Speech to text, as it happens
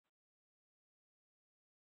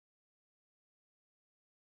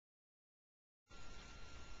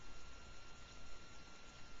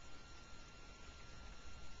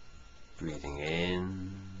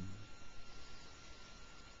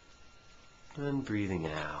and breathing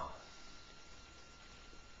out.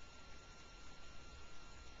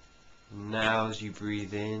 Now as you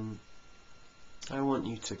breathe in, I want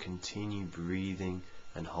you to continue breathing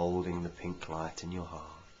and holding the pink light in your heart.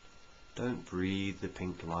 Don't breathe the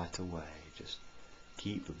pink light away, just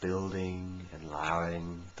keep building and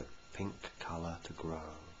allowing the pink colour to grow.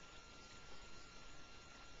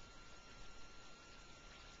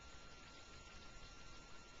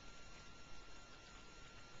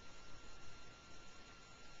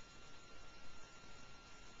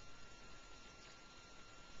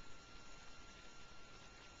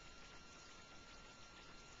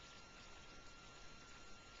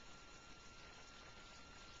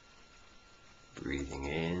 Breathing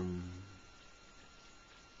in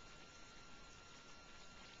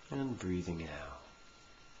and breathing out.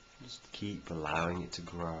 Just keep allowing it to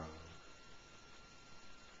grow.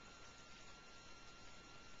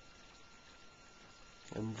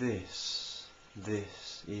 And this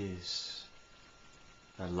is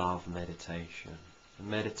a love meditation, a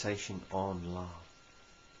meditation on love.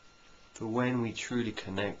 For when we truly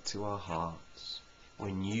connect to our hearts,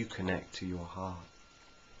 when you connect to your heart,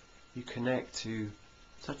 you connect to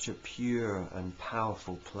such a pure and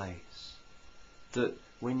powerful place that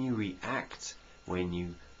when you react, when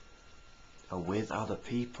you are with other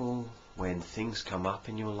people, when things come up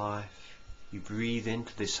in your life, you breathe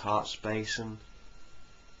into this heart space and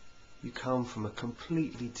you come from a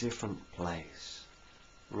completely different place,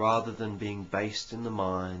 rather than being based in the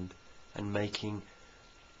mind and making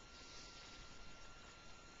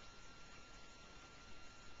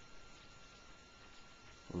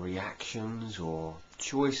reactions or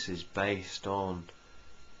choices based on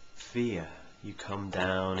fear. You come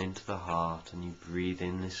down into the heart and you breathe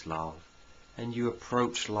in this love and you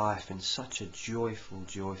approach life in such a joyful,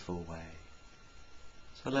 joyful way.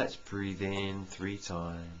 So let's breathe in 3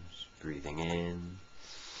 times, breathing in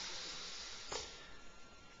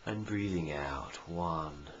and breathing out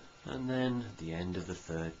 1, and then at the end of the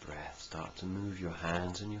 3rd breath start to move your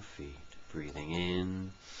hands and your feet, breathing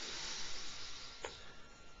in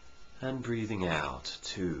and breathing out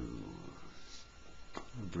 2,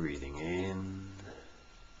 breathing in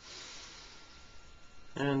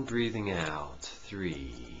and breathing out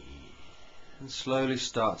 3, and slowly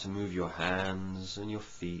start to move your hands and your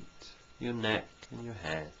feet, your neck and your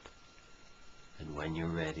head, and when you're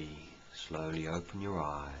ready, slowly open your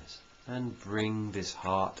eyes and bring this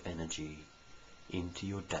heart energy into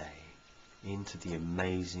your day, into the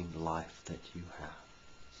amazing life that you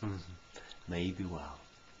have. May you be well.